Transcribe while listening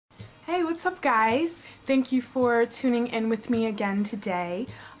Hey, what's up guys? Thank you for tuning in with me again today.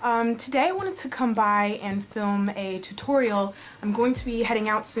 Today I wanted to come by and film a tutorial. I'm going to be heading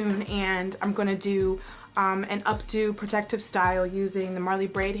out soon and I'm going to do an updo protective style using the Marley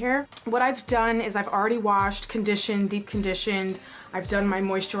braid hair. What I've done is I've already washed, conditioned, deep conditioned. I've done my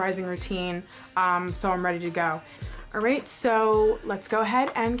moisturizing routine, so I'm ready to go. Alright, so let's go ahead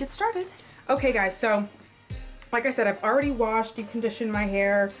and get started. Okay guys, so like I said, I've already washed, deep conditioned my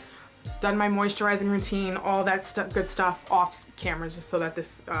hair, done my moisturizing routine, all that good stuff off camera just so that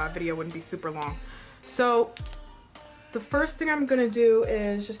this video wouldn't be super long. So the first thing I'm gonna do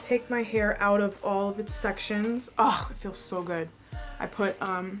is just take my hair out of all of its sections. Oh, it feels so good. I put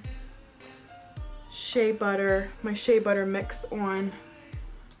shea butter, my shea butter mix on,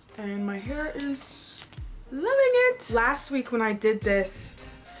 and my hair is loving it. Last week when I did this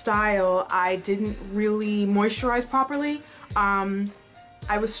style, I didn't really moisturize properly.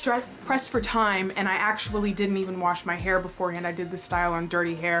 I was pressed for time and I actually didn't even wash my hair beforehand. I did this style on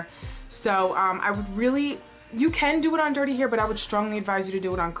dirty hair. So I would really, you can do it on dirty hair, but I would strongly advise you to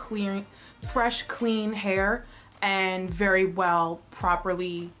do it on clean, fresh, clean hair and very well,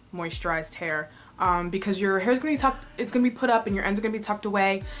 properly moisturized hair. Because your hair is going to be tucked, it's going to be put up and your ends are going to be tucked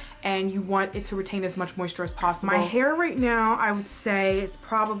away and you want it to retain as much moisture as possible. My hair right now, I would say, is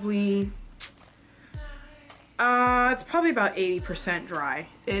probably it's probably about 80% dry.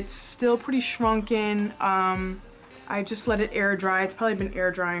 It's still pretty shrunken. I just let it air dry. It's probably been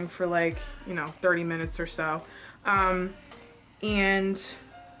air drying for like, 30 minutes or so. And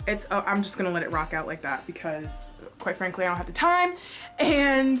it's, I'm just gonna let it rock out like that because quite frankly, I don't have the time.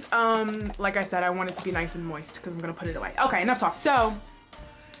 And like I said, I want it to be nice and moist because I'm gonna put it away. Okay, enough talk. So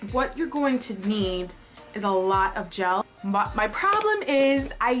what you're going to need is a lot of gel. My problem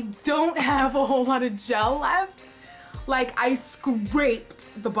is I don't have a whole lot of gel left. Like, I scraped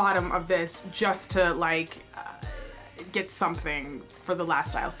the bottom of this just to like get something for the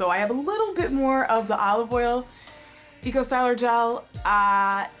last style. So I have a little bit more of the olive oil Eco Styler gel.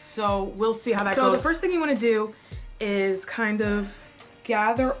 So we'll see how that goes. So the first thing you want to do is kind of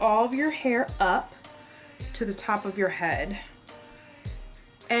gather all of your hair up to the top of your head.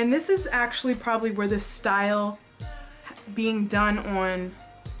 And this is actually probably where this style being done on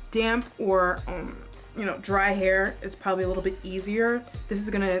damp or dry hair is probably a little bit easier. This is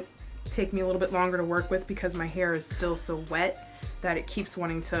gonna take me a little bit longer to work with because my hair is still so wet that it keeps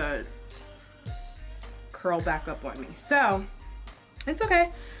wanting to curl back up on me. So it's okay,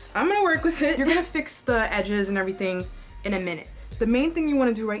 I'm gonna work with it. You're gonna fix the edges and everything in a minute. The main thing you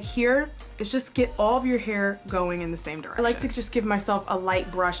want to do right here is just get all of your hair going in the same direction. I like to just give myself a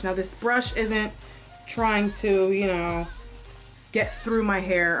light brush. Now this brush isn't trying to, get through my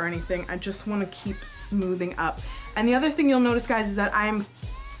hair or anything. I just want to keep smoothing up. And the other thing you'll notice, guys, is that I'm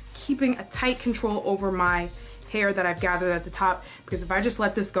keeping a tight control over my hair that I've gathered at the top, because if I just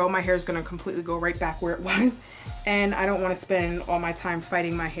let this go, my hair is going to completely go right back where it was, and I don't want to spend all my time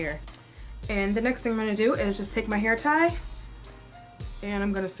fighting my hair. And the next thing I'm going to do is just take my hair tie and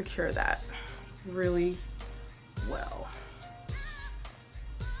I'm going to secure that really well.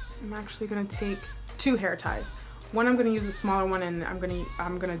 I'm actually going to take 2 hair ties. One, I'm going to use a smaller one, and I'm going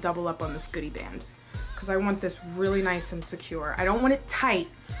to double up on this goodie band because I want this really nice and secure. I don't want it tight,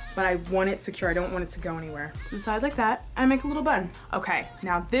 but I want it secure. I don't want it to go anywhere. To the side like that, and make a little bun. Okay,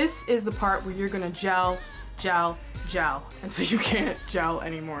 now this is the part where you're going to gel, gel, gel until you can't gel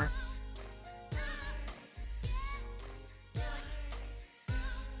anymore.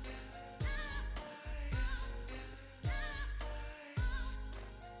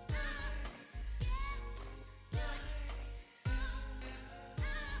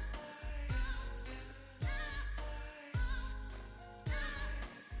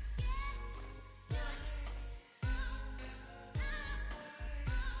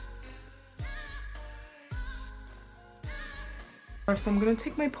 So I'm going to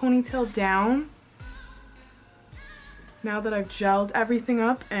take my ponytail down now that I've gelled everything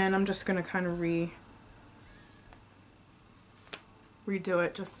up, and I'm just going to kind of redo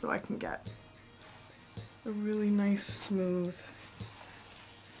it just so I can get a really nice smooth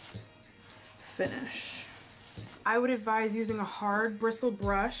finish. I would advise using a hard bristle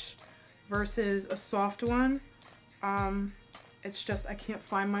brush versus a soft one. It's just I can't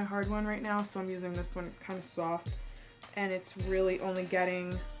find my hard one right now, so I'm using this one. It's kind of soft. And it's really only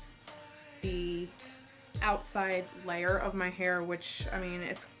getting the outside layer of my hair, which, I mean,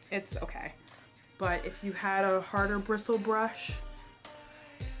 it's okay. But if you had a harder bristle brush,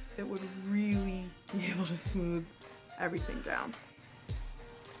 it would really be able to smooth everything down.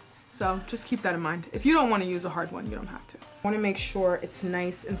 So just keep that in mind. If you don't want to use a hard one, you don't have to. I want to make sure it's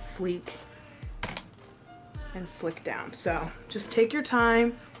nice and sleek and slick down. So just take your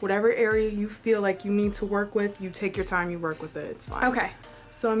time. Whatever area you feel like you need to work with, you take your time, you work with it, it's fine. Okay,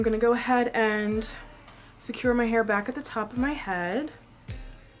 so I'm gonna go ahead and secure my hair back at the top of my head.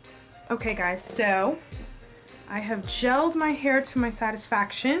 Okay guys, so I have gelled my hair to my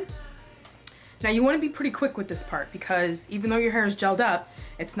satisfaction. Now you want to be pretty quick with this part because even though your hair is gelled up,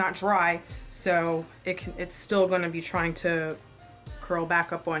 it's not dry, so it's still going to be trying to curl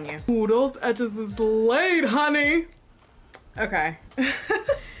back up on you. Ooh, those edges is laid, honey. Okay.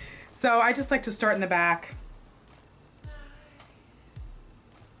 So I just like to start in the back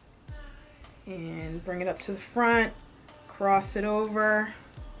and bring it up to the front, cross it over,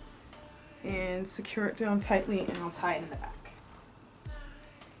 and secure it down tightly, and I'll tie it in the back.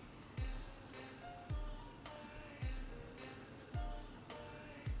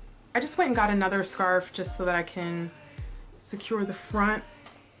 I just went and got another scarf just so that I can secure the front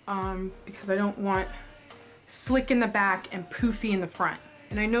because I don't want slick in the back and poofy in the front.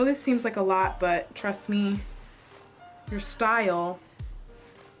 And I know this seems like a lot, but trust me, your style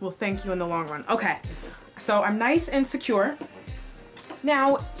will thank you in the long run. Okay, so I'm nice and secure.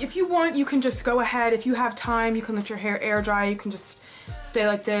 Now, if you want, you can just go ahead. If you have time, you can let your hair air dry. You can just stay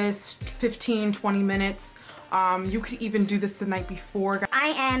like this 15, 20 minutes. You could even do this the night before. I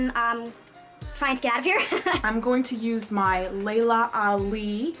am trying to get out of here. I'm going to use my Layla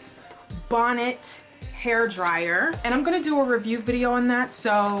Ali bonnet hair dryer, and I'm going to do a review video on that,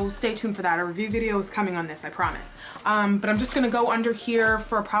 so stay tuned for that. A review video is coming on this, I promise. But I'm just going to go under here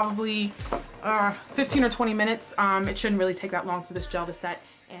for probably 15 or 20 minutes. It shouldn't really take that long for this gel to set,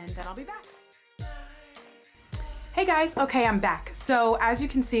 and then I'll be back. Hey guys, okay, I'm back. So as you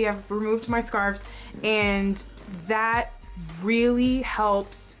can see, I've removed my scarves, and that really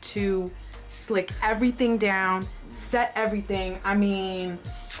helps to slick everything down, set everything. I mean,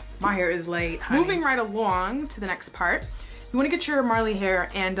 my hair is laid, honey. Moving right along to the next part, you want to get your Marley hair,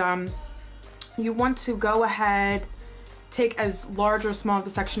 and you want to go ahead, take as large or small of a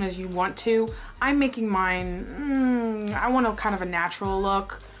section as you want to. I'm making mine, I want a kind of a natural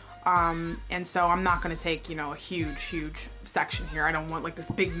look. And so I'm not going to take, you know, a huge section here. I don't want like this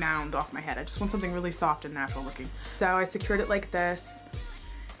big mound off my head. I just want something really soft and natural looking. So I secured it like this.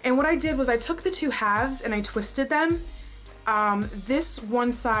 And what I did was I took the two halves and I twisted them. This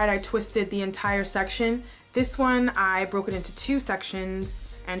one side I twisted the entire section. This one I broke it into two sections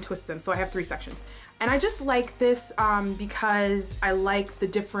and twisted them. So I have three sections. And I just like this because I like the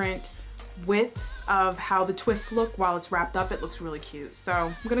different widths of how the twists look while it's wrapped up. It looks really cute. So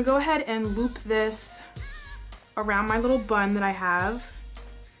I'm gonna go ahead and loop this around my little bun that I have.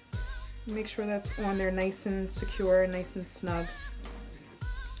 Make sure that's on there nice and secure and nice and snug.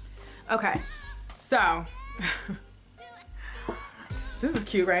 Okay, so this is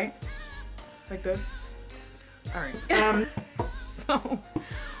cute, right? Like this. All right. So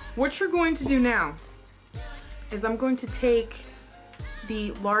what you're going to do now is I'm going to take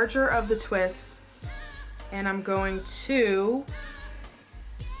the larger of the twists and I'm going to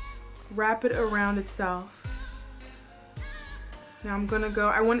wrap it around itself. Now I'm gonna go,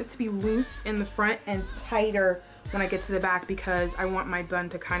 I want it to be loose in the front and tighter when I get to the back because I want my bun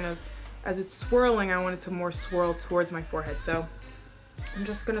to kind of, as it's swirling, I want it to more swirl towards my forehead. So I'm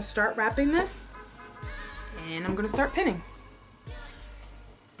just gonna start wrapping this and I'm gonna start pinning.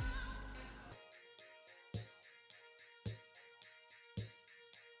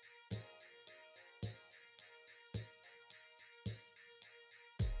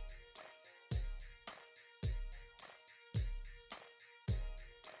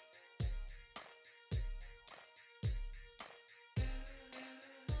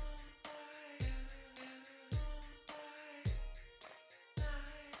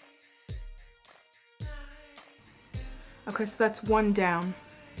 Okay, so that's one down.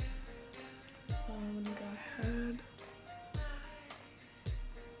 Let me go ahead.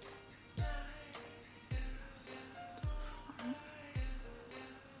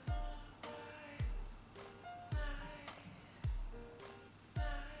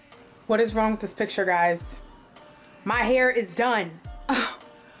 What is wrong with this picture, guys? My hair is done.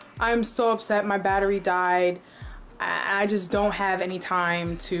 I'm so upset. My battery died. I just don't have any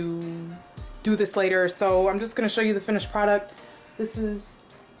time to do this later, so I'm just gonna show you the finished product. This is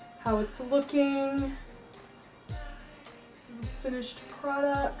how it's looking. This is the finished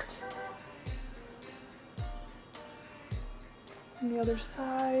product. On the other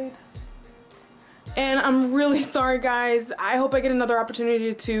side. And I'm really sorry guys. I hope I get another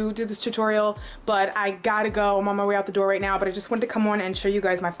opportunity to do this tutorial, but I gotta go. I'm on my way out the door right now, but I just wanted to come on and show you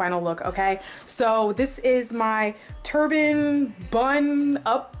guys my final look, okay? So this is my turban bun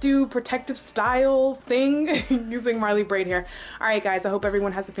updo protective style thing using Marley braid hair. All right guys, I hope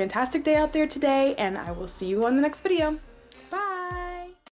everyone has a fantastic day out there today, and I will see you on the next video.